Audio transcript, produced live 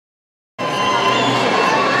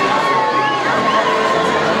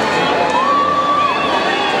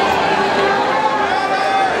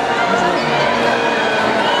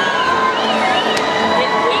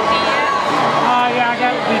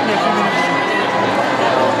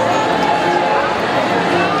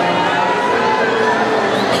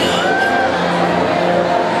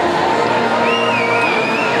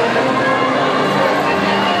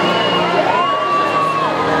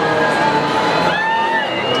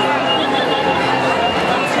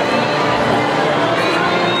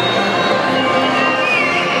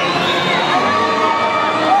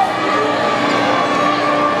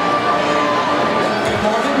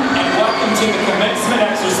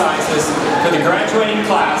the graduating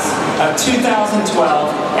class of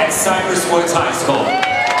 2012 at Cypress Woods High School.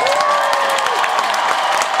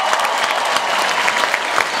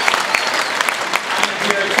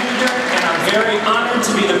 Very honored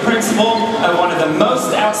to be the principal of one of the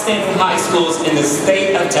most outstanding high schools in the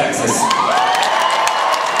state of Texas. On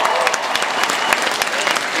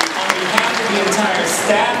behalf of the entire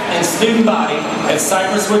staff and student body at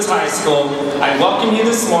Cypress Woods High School, I welcome you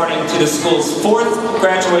this morning to the school's 4th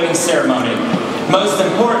graduating ceremony. Most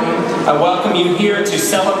important, I welcome you here to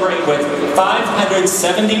celebrate with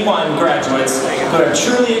 571 graduates who have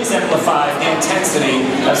truly exemplified the intensity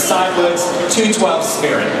of Cywood's 212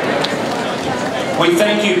 spirit. We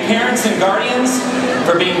thank you, parents and guardians,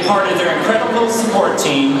 for being part of their incredible support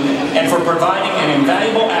team and for providing an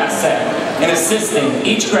invaluable asset in assisting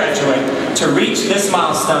each graduate to reach this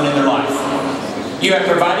milestone in their life. You have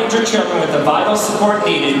provided your children with the vital support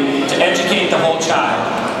needed to educate the whole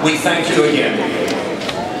child. We thank you again.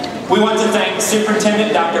 We want to thank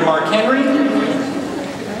Superintendent Dr. Mark Henry, Board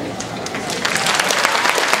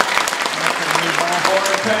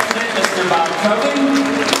President Mr. Bob Cogan,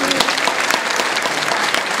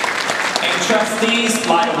 Trustees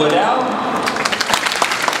Lyle Woodell,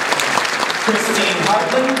 Christine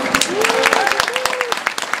Hartley,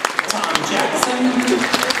 Tom Jackson,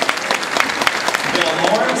 Bill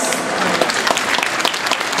Morris,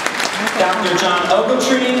 Dr. John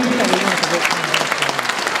Ogletree,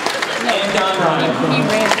 and Don Ryan.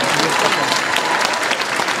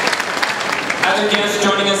 Other guests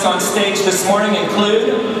joining us on stage this morning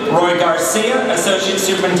include Roy Garcia, Associate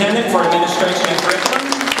Superintendent for Administration and Curriculum,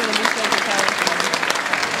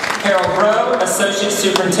 Harold Rowe, Associate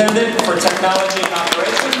Superintendent for Technology and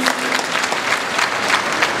Operations,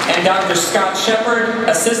 and Dr. Scott Shepard,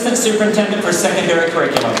 Assistant Superintendent for Secondary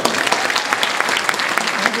Curriculum.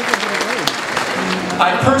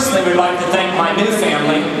 I personally would like to thank my new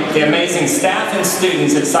family, the amazing staff and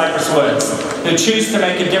students at Cypress Woods, who choose to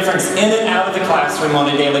make a difference in and out of the classroom on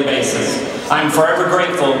a daily basis. I'm forever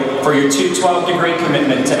grateful for your 212-degree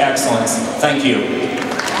commitment to excellence. Thank you.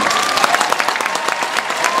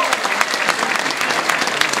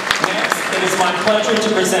 It is my pleasure to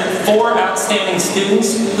present 4 outstanding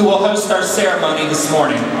students who will host our ceremony this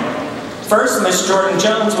morning. First, Ms. Jordan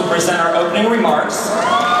Jones will present our opening remarks.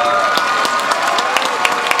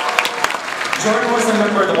 Jordan was a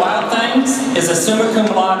member of the Wild Things, is a summa cum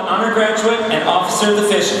laude honor graduate, and officer of the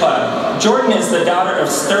Fish Club. Jordan is the daughter of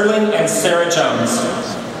Sterling and Sarah Jones.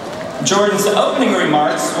 Jordan's opening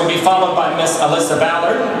remarks will be followed by Miss Alyssa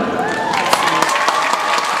Ballard.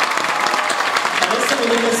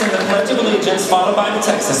 Lead us in the Pledge of Allegiance, followed by the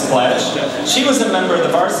Texas Pledge. She was a member of the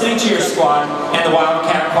Varsity Cheer Squad and the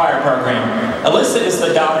Wildcat Choir Program. Alyssa is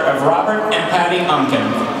the daughter of Robert and Patty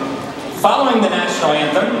Unkin. Following the National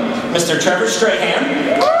Anthem, Mr. Trevor Strahan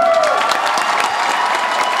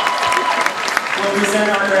will present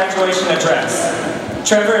our graduation address.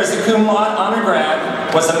 Trevor is a cum laude honor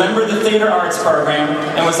grad, was a member of the Theater Arts Program,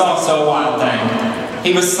 and was also a Wild Thing.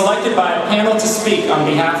 He was selected by a panel to speak on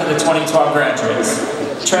behalf of the 2012 graduates.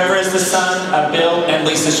 Trevor is the son of Bill and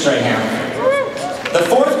Lisa Strahan. The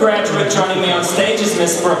 4th graduate joining me on stage is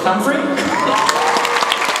Miss Brooke Humphrey.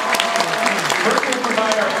 Brooke will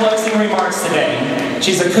provide our closing remarks today.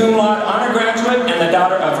 She's a cum laude honor graduate and the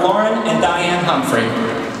daughter of Lauren and Diane Humphrey.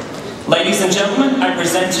 Ladies and gentlemen, I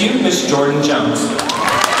present to you Miss Jordan Jones.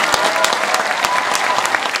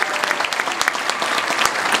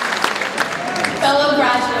 Fellow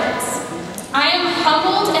graduates, I am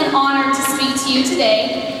humbled and honored to speak to you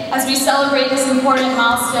today as we celebrate this important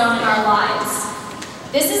milestone in our lives.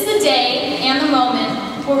 This is the day and the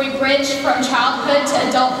moment where we bridge from childhood to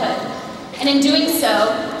adulthood, and in doing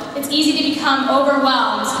so, it's easy to become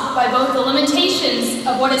overwhelmed by both the limitations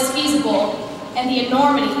of what is feasible and the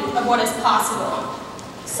enormity of what is possible.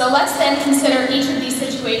 So let's then consider each of these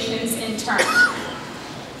situations in turn.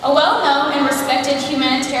 A well-known and respected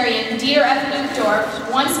humanitarian, Dieter F. Uchtdorf,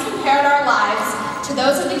 once compared our lives to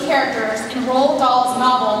those of the characters in Roald Dahl's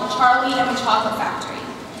novel, Charlie and the Chocolate Factory,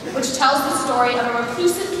 which tells the story of a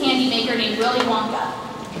reclusive candy maker named Willy Wonka,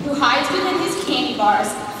 who hides within his candy bars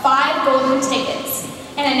 5 golden tickets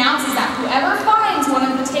and announces that whoever finds one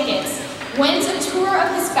of the tickets wins a tour of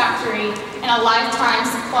his factory and a lifetime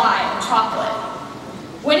supply of chocolate.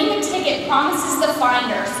 Winning a ticket promises the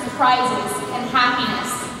finder surprises and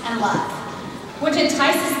happiness and luck, which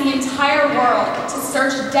entices the entire world to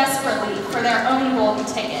search desperately for their own golden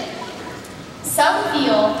ticket. Some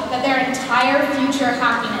feel that their entire future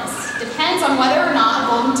happiness depends on whether or not a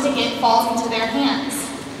golden ticket falls into their hands.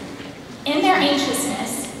 In their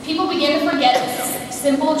anxiousness, people begin to forget the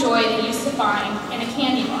simple joy they used to find in a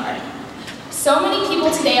candy bar. So many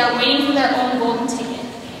people today are waiting for their own golden ticket,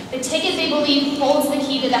 the ticket they believe holds the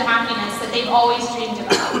key to the happiness that they've always dreamed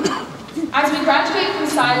about. As we graduate from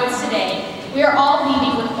CWHS today, we are all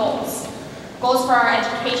leaving with goals. Goals for our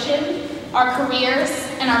education, our careers,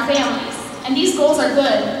 and our families. And these goals are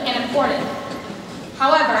good and important.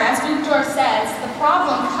 However, as Bookdoor says, the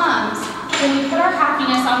problem comes when we put our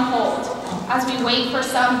happiness on hold as we wait for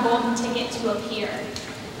some golden ticket to appear.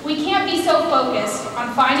 We can't be so focused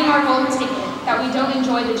on finding our golden ticket that we don't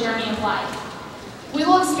enjoy the journey of life. We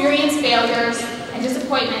will experience failures and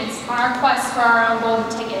disappointments on our quest for our own golden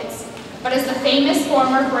tickets. But as the famous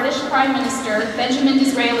former British Prime Minister Benjamin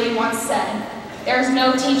Disraeli once said, there is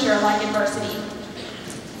no teacher like adversity.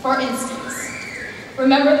 For instance,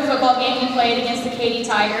 remember the football game we played against the Katy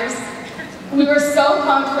Tigers? We were so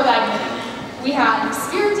pumped for that game. We had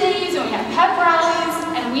spirit days and we had pep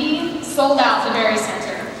rallies and we sold out the very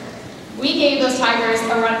center. We gave those Tigers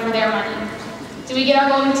a run for their money. Did we get our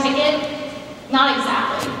golden ticket? Not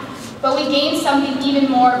exactly, but we gained something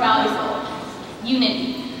even more valuable,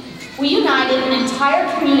 unity. We united an entire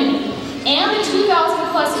community and the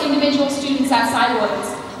 2,000 plus individual students at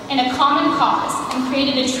CWHS in a common cause and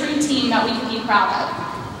created a true team that we could be proud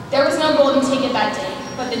of. There was no golden ticket that day,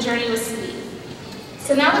 but the journey was sweet.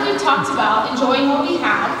 So now that we've talked about enjoying what we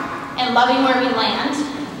have and loving where we land,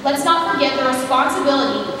 let's not forget the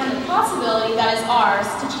responsibility and the possibility that is ours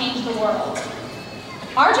to change the world.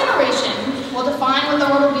 Our generation will define what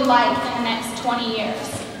the world will be like in the next 20 years.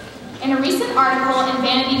 In a recent article in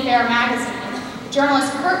Vanity Fair magazine,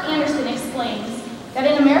 journalist Kurt Anderson explains that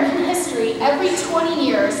in American history, every 20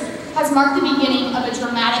 years has marked the beginning of a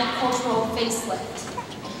dramatic cultural facelift.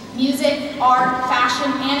 Music, art,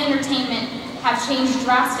 fashion, and entertainment have changed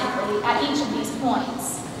drastically at each of these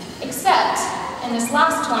points, except in this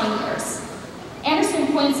last 20 years. Anderson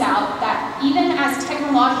points out that even as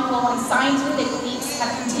technological and scientific leaps have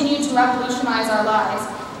continued to revolutionize our lives,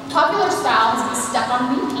 popular style has been stuck on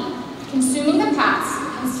repeat, consuming the past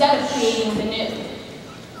instead of creating the new.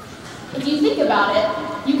 If you think about it,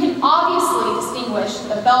 you can obviously distinguish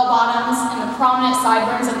the bell-bottoms and the prominent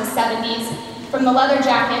sideburns of the 70s from the leather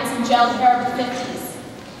jackets and gelled hair of the 50s.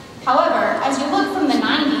 However, as you look from the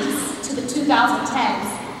 90s to the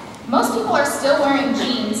 2010s, most people are still wearing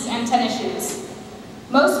jeans and tennis shoes.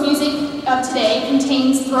 Most music of today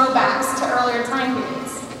contains throwbacks to earlier time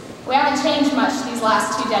periods. We haven't changed much these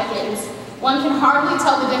last 2 decades. One can hardly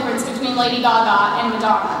tell the difference between Lady Gaga and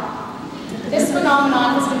Madonna. This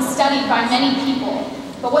phenomenon has been studied by many people,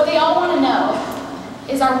 but what they all want to know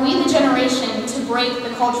is, are we the generation to break the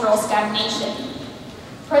cultural stagnation?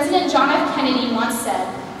 President John F. Kennedy once said,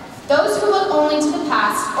 "Those who look only to the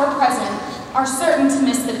past or present are certain to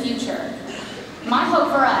miss the future." My hope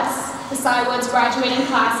for us, the CWHS graduating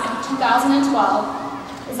class of 2012,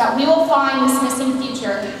 is that we will find this missing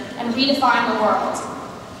future and redefine the world.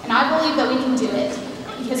 And I believe that we can do it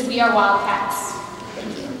because we are Wildcats.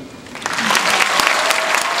 Thank you.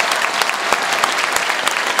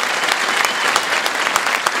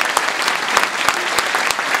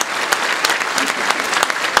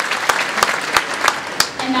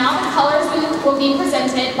 And now the colors will be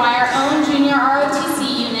presented by our own junior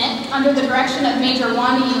ROTC unit under the direction of Major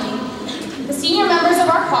Wanda Ewing. The senior members of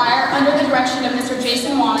our choir, under the direction of Mr.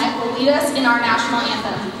 Jason Walnut, will lead us in our national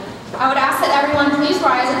anthem. I would ask that everyone please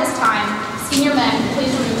rise at this time. Senior men,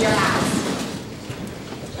 please remove your hats.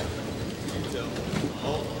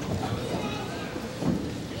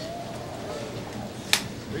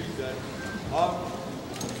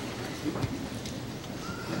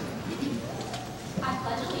 I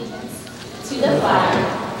pledge allegiance to the flag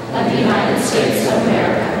of the United States of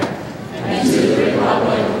America and to the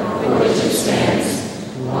republic for which it stands,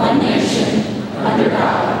 one nation, under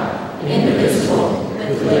God, indivisible,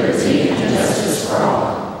 with liberty and justice for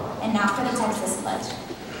all. And now for the Texas Pledge.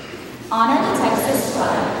 Honor the Texas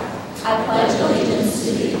flag. I pledge allegiance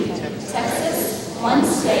to thee. Texas, one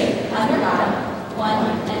state, under God, one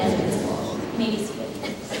and indivisible. You may be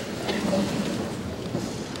seated.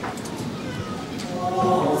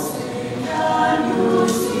 Oh, sing and you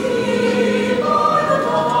see by the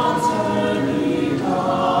dawn's early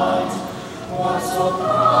light, what so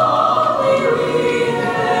proudly we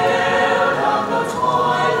hailed at the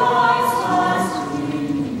twilight's last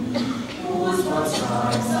gleam, whose broad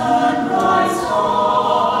stripes and bright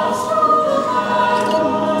stars through the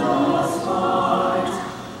perilous fight,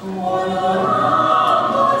 o'er the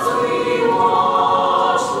ramparts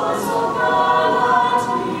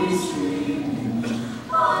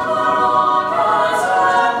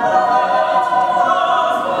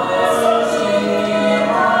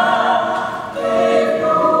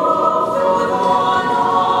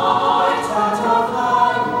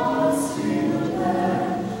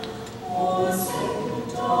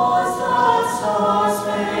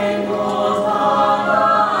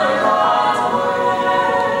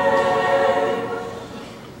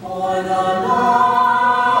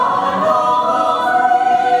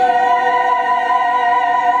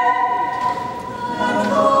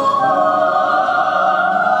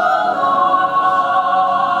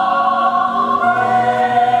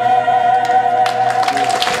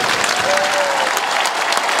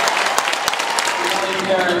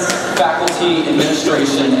faculty,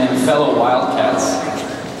 administration, and fellow Wildcats.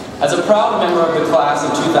 As a proud member of the class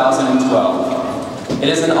of 2012, it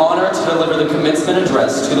is an honor to deliver the commencement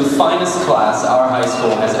address to the finest class our high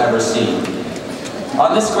school has ever seen.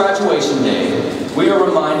 On this graduation day, we are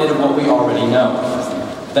reminded of what we already know,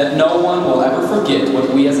 that no one will ever forget what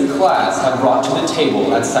we as a class have brought to the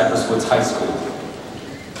table at Cypress Woods High School.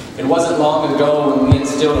 It wasn't long ago when we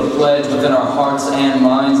instilled a pledge within our hearts and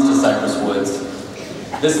minds to Cypress Woods.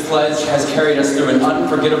 This pledge has carried us through an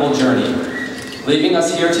unforgettable journey, leaving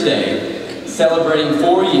us here today, celebrating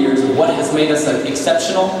 4 years of what has made us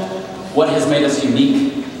exceptional, what has made us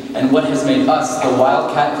unique, and what has made us the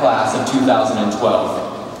Wildcat class of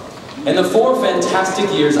 2012. In the 4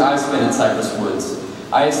 fantastic years I've spent at Cypress Woods,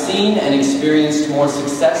 I have seen and experienced more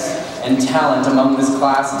success and talent among this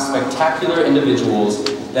class of spectacular individuals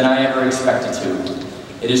than I ever expected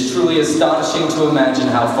to. It is truly astonishing to imagine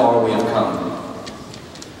how far we have come.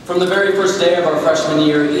 From the very first day of our freshman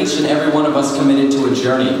year, each and every one of us committed to a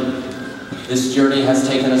journey. This journey has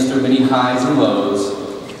taken us through many highs and lows,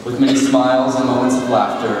 with many smiles and moments of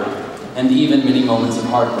laughter, and even many moments of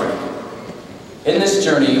heartbreak. In this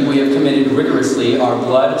journey, we have committed rigorously our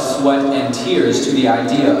blood, sweat, and tears to the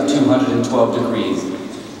idea of 212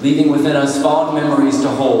 degrees, leaving within us fond memories to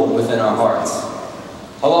hold within our hearts.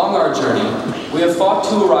 Along our journey, we have fought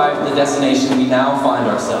to arrive at the destination we now find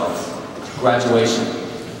ourselves, graduation.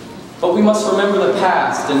 But we must remember the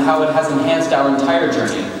past and how it has enhanced our entire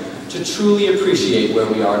journey to truly appreciate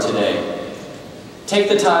where we are today. Take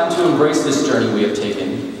the time to embrace this journey we have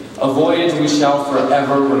taken, a voyage we shall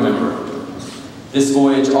forever remember. This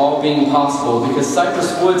voyage all being possible because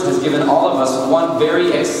Cypress Woods has given all of us one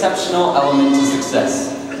very exceptional element to success: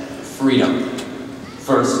 freedom.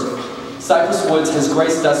 First, Cypress Woods has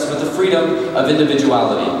graced us with the freedom of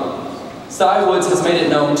individuality. Cy Woods has made it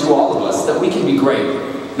known to all of us that we can be great,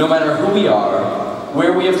 no matter who we are,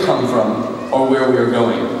 where we have come from, or where we are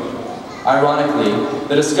going. Ironically,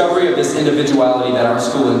 the discovery of this individuality that our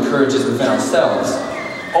school encourages within ourselves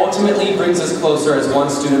ultimately brings us closer as one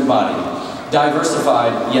student body,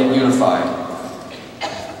 diversified yet unified.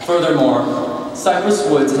 Furthermore, Cypress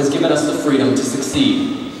Woods has given us the freedom to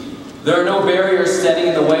succeed. There are no barriers standing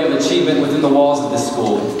in the way of achievement within the walls of this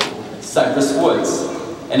school. Cypress Woods,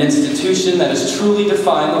 an institution that has truly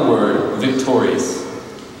defined the word victorious.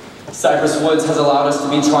 Cypress Woods has allowed us to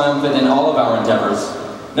be triumphant in all of our endeavors,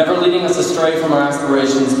 never leading us astray from our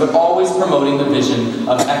aspirations, but always promoting the vision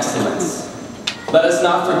of excellence. Let us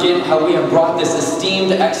not forget how we have brought this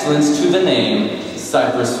esteemed excellence to the name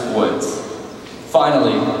Cypress Woods.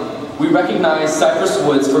 Finally, we recognize Cypress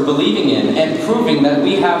Woods for believing in and proving that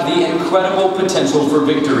we have the incredible potential for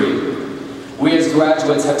victory. We as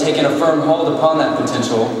graduates have taken a firm hold upon that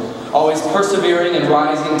potential, always persevering and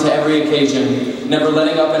rising to every occasion, never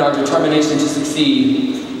letting up in our determination to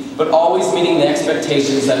succeed, but always meeting the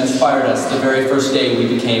expectations that inspired us the very first day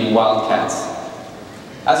we became Wildcats.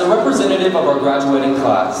 As a representative of our graduating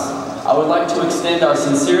class, I would like to extend our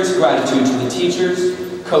sincerest gratitude to the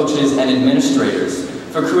teachers, coaches, and administrators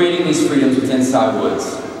for creating these freedoms within Cy Woods.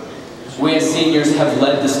 We as seniors have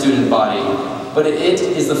led the student body, but it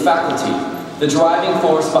is the faculty, the driving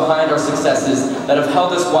force behind our successes that have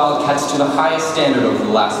held us Wildcats to the highest standard over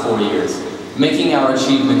the last 4 years, making our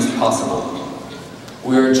achievements possible.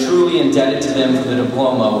 We are truly indebted to them for the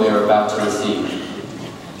diploma we are about to receive.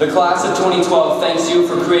 The class of 2012 thanks you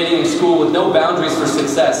for creating a school with no boundaries for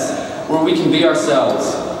success, where we can be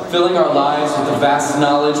ourselves, filling our lives with the vast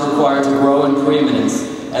knowledge required to grow in preeminence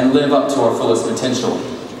and live up to our fullest potential.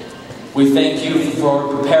 We thank you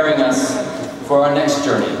for preparing us for our next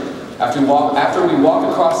journey, after we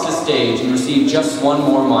walk across this stage and receive just one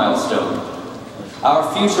more milestone.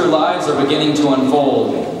 Our future lives are beginning to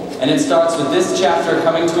unfold, and it starts with this chapter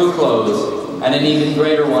coming to a close and an even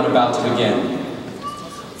greater one about to begin.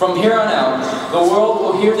 From here on out, the world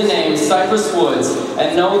will hear the name Cypress Woods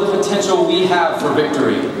and know the potential we have for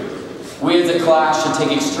victory. We as a class should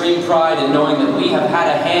take extreme pride in knowing that we have had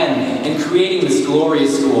a hand in creating this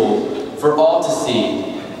glorious school for all to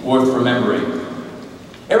see, worth remembering.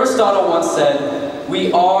 Aristotle once said,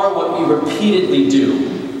 "We are what we repeatedly do.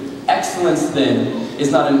 Excellence, then,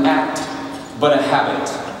 is not an act, but a habit."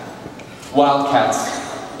 Wildcats,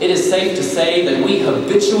 it is safe to say that we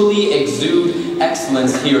habitually exude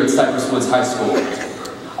excellence here at Cypress Woods High School.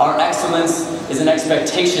 Our excellence is an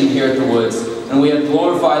expectation here at the Woods, and we have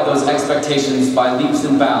glorified those expectations by leaps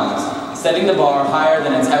and bounds, setting the bar higher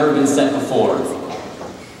than it's ever been set before.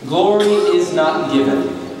 Glory is not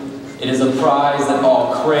given. It is a prize that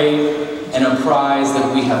all crave, and a prize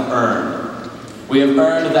that we have earned. We have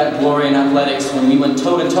earned that glory in athletics when we went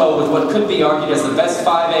toe-to-toe with what could be argued as the best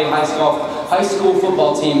 5A high school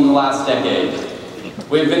football team in the last decade.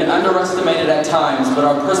 We have been underestimated at times, but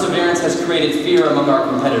our perseverance has created fear among our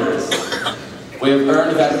competitors. We have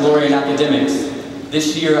earned that glory in academics.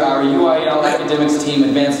 This year, our UIL academics team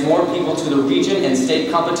advanced more people to the region and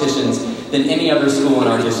state competitions than any other school in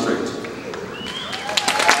our district.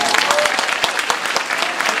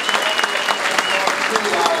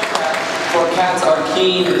 For cats are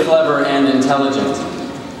keen, clever, and intelligent.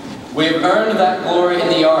 We have earned that glory in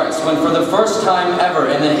the arts when for the first time ever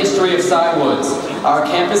in the history of Cy Woods, our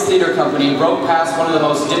campus theater company broke past one of the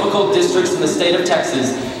most difficult districts in the state of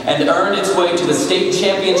Texas and earned its way to the state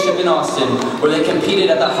championship in Austin, where they competed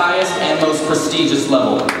at the highest and most prestigious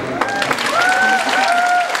level. Wearing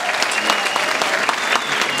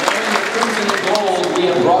the crimson and gold, we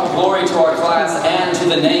have brought glory to our class and to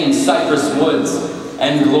the name Cypress Woods,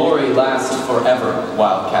 and glory lasts forever,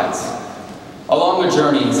 Wildcats. Along a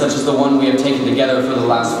journey such as the one we have taken together for the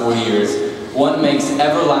last 4 years, one makes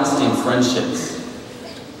everlasting friendships.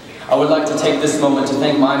 I would like to take this moment to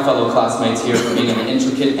thank my fellow classmates here for being an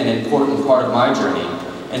intricate and important part of my journey,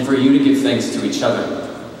 and for you to give thanks to each other.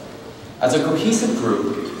 As a cohesive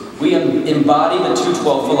group, we embody the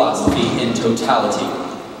 212 philosophy in totality.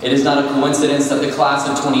 It is not a coincidence that the class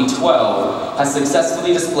of 2012 has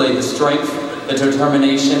successfully displayed the strength, the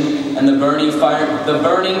determination, and the burning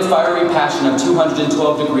fiery passion of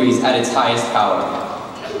 212 degrees at its highest power.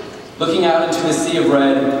 Looking out into the sea of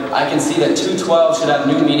red, I can see that 212 should have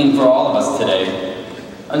new meaning for all of us today.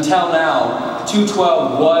 Until now,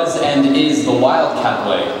 212 was and is the Wildcat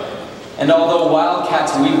way. And although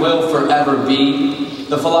Wildcats we will forever be,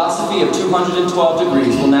 the philosophy of 212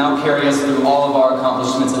 degrees will now carry us through all of our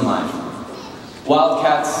accomplishments in life.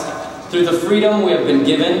 Wildcats, through the freedom we have been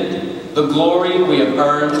given, the glory we have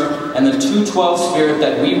earned, and the 212 spirit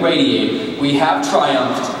that we radiate, we have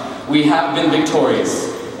triumphed, we have been victorious.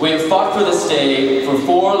 We have fought for this day for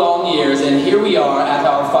 4 long years, and here we are at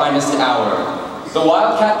our finest hour. The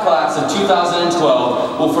Wildcat class of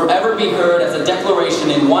 2012 will forever be heard as a declaration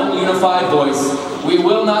in one unified voice. We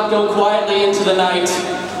will not go quietly into the night.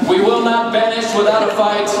 We will not vanish without a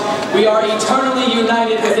fight. We are eternally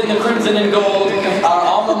united within the crimson and gold. Our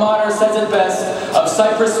alma mater says it best, of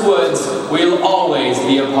Cypress Woods, we'll always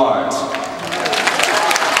be a part.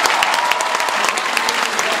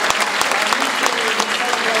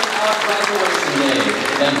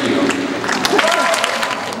 Thank you.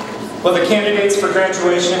 Will the candidates for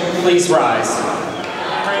graduation please rise?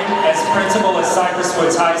 As principal of Cypress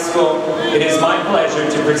Woods High School, it is my pleasure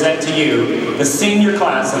to present to you the senior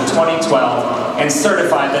class of 2012 and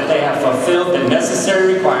certify that they have fulfilled the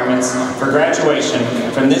necessary requirements for graduation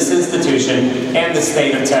from this institution and the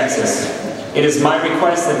state of Texas. It is my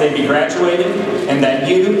request that they be graduated and that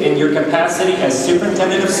you, in your capacity as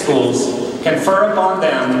superintendent of schools, confer upon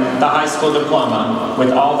them the high school diploma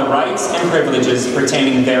with all the rights and privileges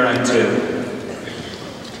pertaining thereunto.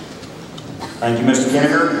 Thank you, Mr.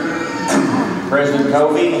 Kenninger, President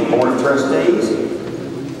Covey, and Board of Trustees.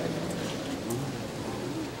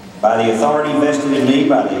 By the authority vested in me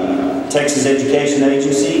by the Texas Education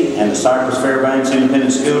Agency and the Cypress Fairbanks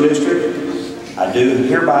Independent School District, I do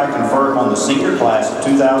hereby confer upon the senior class of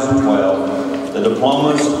 2012 the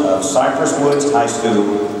diplomas of Cypress Woods High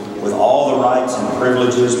School with all the rights and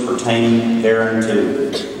privileges pertaining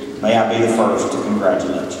thereunto. May I be the first to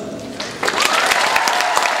congratulate you.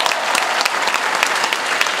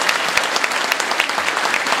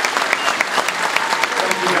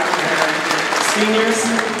 Seniors,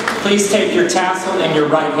 please take your tassel in your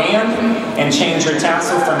right hand and change your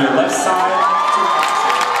tassel from your left side to right.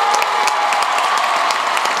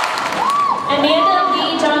 Amanda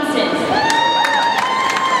Lee Johnson.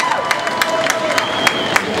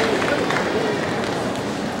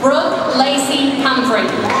 Brooke Lacey Humphrey.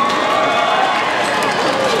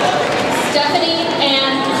 Stephanie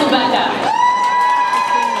Ann Kubeka.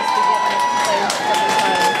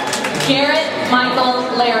 Garrett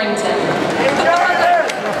Michael Larrington.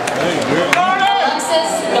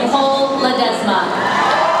 Alexis Nicole Ledesma.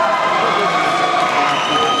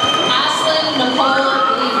 Ashlyn Nicole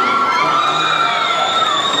Lee.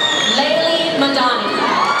 Laylee Madani.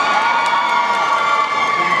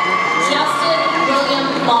 Justin William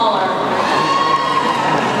Mahler.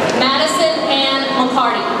 Madison Ann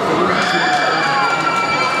McCarty.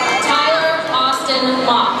 Tyler Austin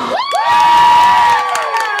Mock.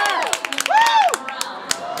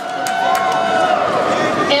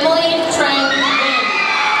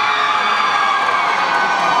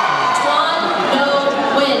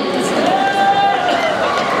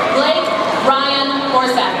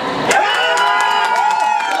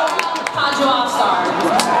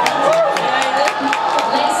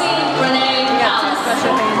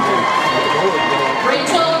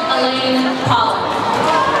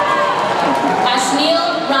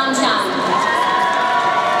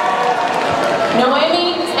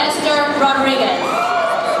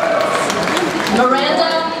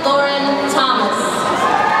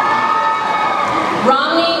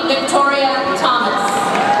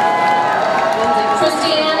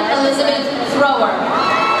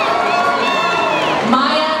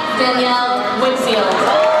 Danielle Whitfield.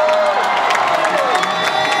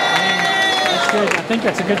 That's good. I think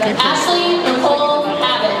that's a good picture. Ashley Nicole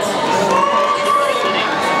Abbott.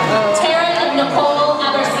 Taryn Nicole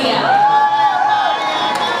Abercia.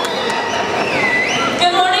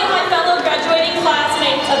 Good morning, my fellow graduating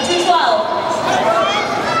classmates of 212.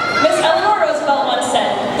 Miss Eleanor Roosevelt once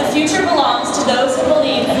said, "The future belongs to those who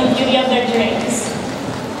believe in the beauty of their dreams."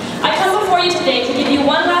 I come before you today to give you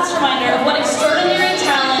one last reminder of what extraordinary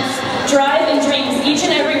talents, drive, and dreams each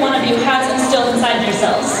and every one of you has instilled inside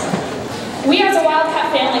yourselves. We as a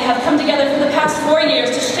Wildcat family have come together for the past 4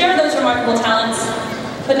 years to share those remarkable talents,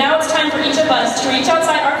 but now it's time for each of us to reach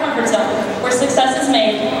outside our comfort zone, where success is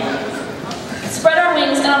made. Spread our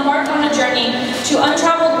wings and embark on a journey to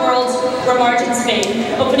untraveled worlds where margins fade,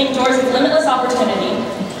 opening doors of limitless opportunity.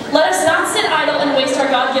 Let us not sit idle and waste our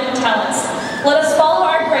God-given talents. Let us follow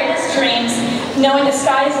our greatest dreams, knowing the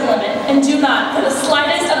sky is the limit, and do not, for the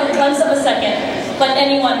slightest of a glimpse of a second, let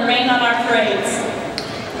anyone rain on our parades.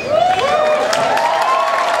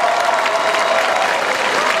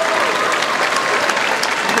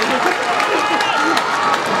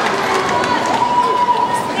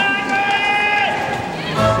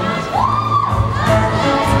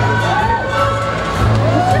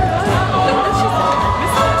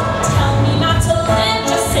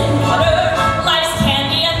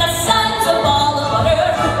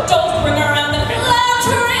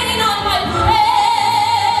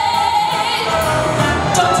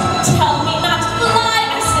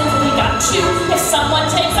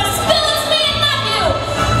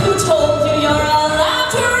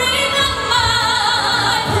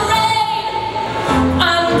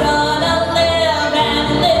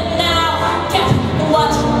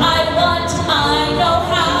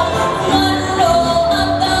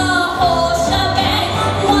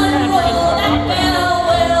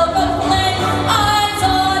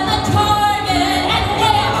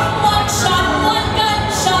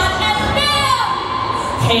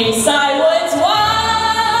 Hey, Wildcats,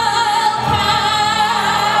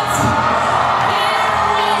 here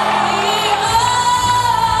we are.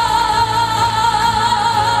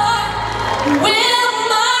 We'll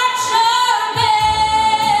march our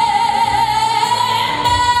band,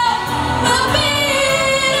 the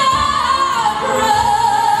beat our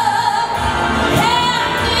drum,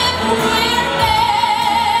 and if we're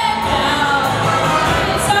there now,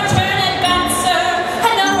 it's our turn at bat, sir. I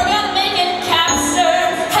know we're gonna make it, cap, sir.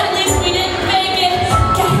 At least we didn't make it.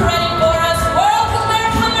 Get ready for us, world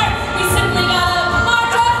comer. We simply gotta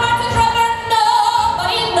march our hearts and rubber.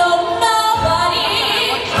 Nobody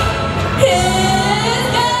is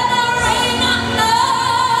gonna rain on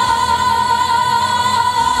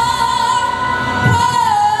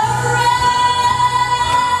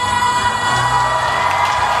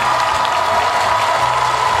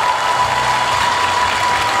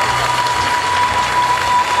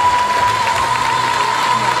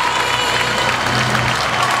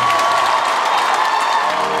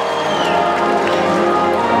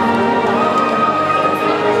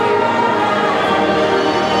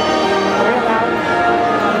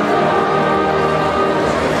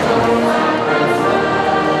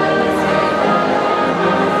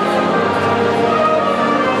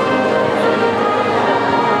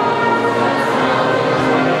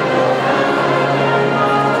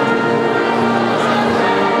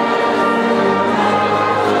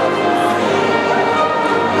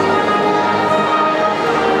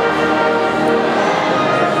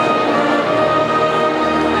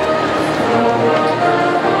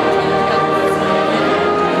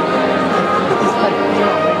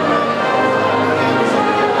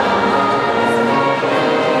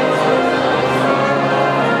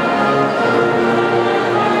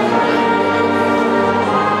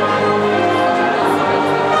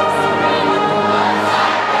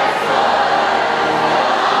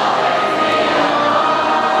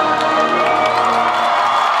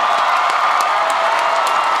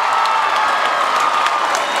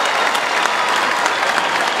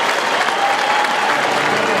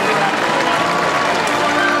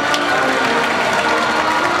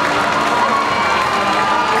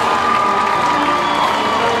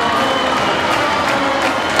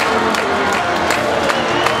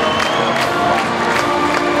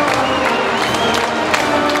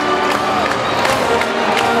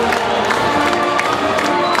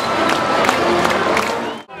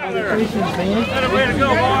Way to go,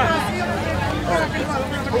 boy.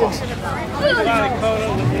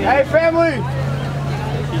 Hey, family!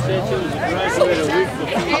 She said she was a graduate a week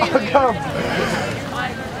before. Come.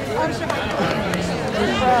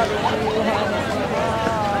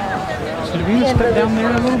 Should we just put down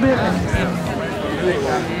there a little bit?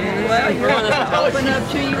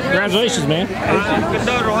 Congratulations, man.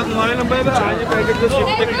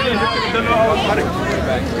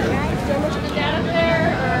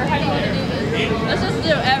 Let's just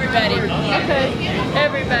do everybody. Okay.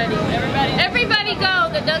 Everybody. Everybody go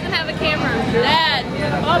that doesn't have a camera. Dad.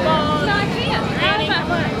 Bubba. No, I can't. Granny.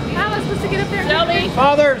 How am I supposed to get up there? Shelby.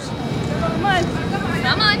 Fathers. Come on.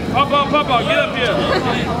 Papa, get up here.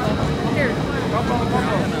 Here.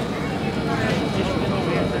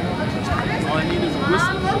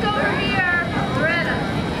 Mom, look over here. Loretta.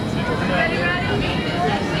 Ready?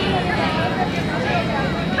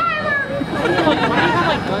 Tyler.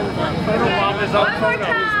 One more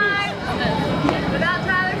time. Without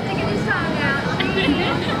Tyler sticking his tongue out.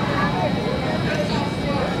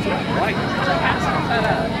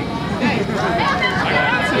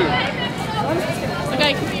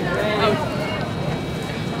 Okay, come here.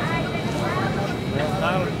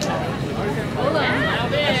 Hold on. How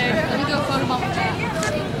big? Let me go photobomb with that.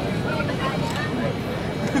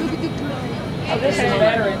 Oh, this is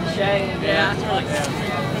better in the shade. Yeah, it's really good.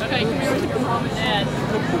 Okay, come here with your mom and dad.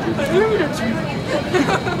 I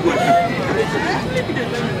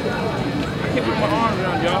can't put my arms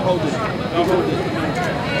around y'all. Hold this. Y'all hold this.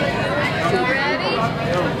 You ready?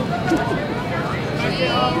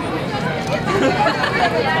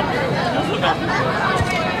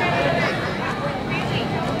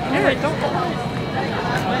 Hey, don't. Hold on.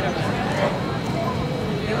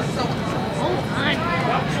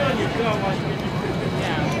 I'm showing you.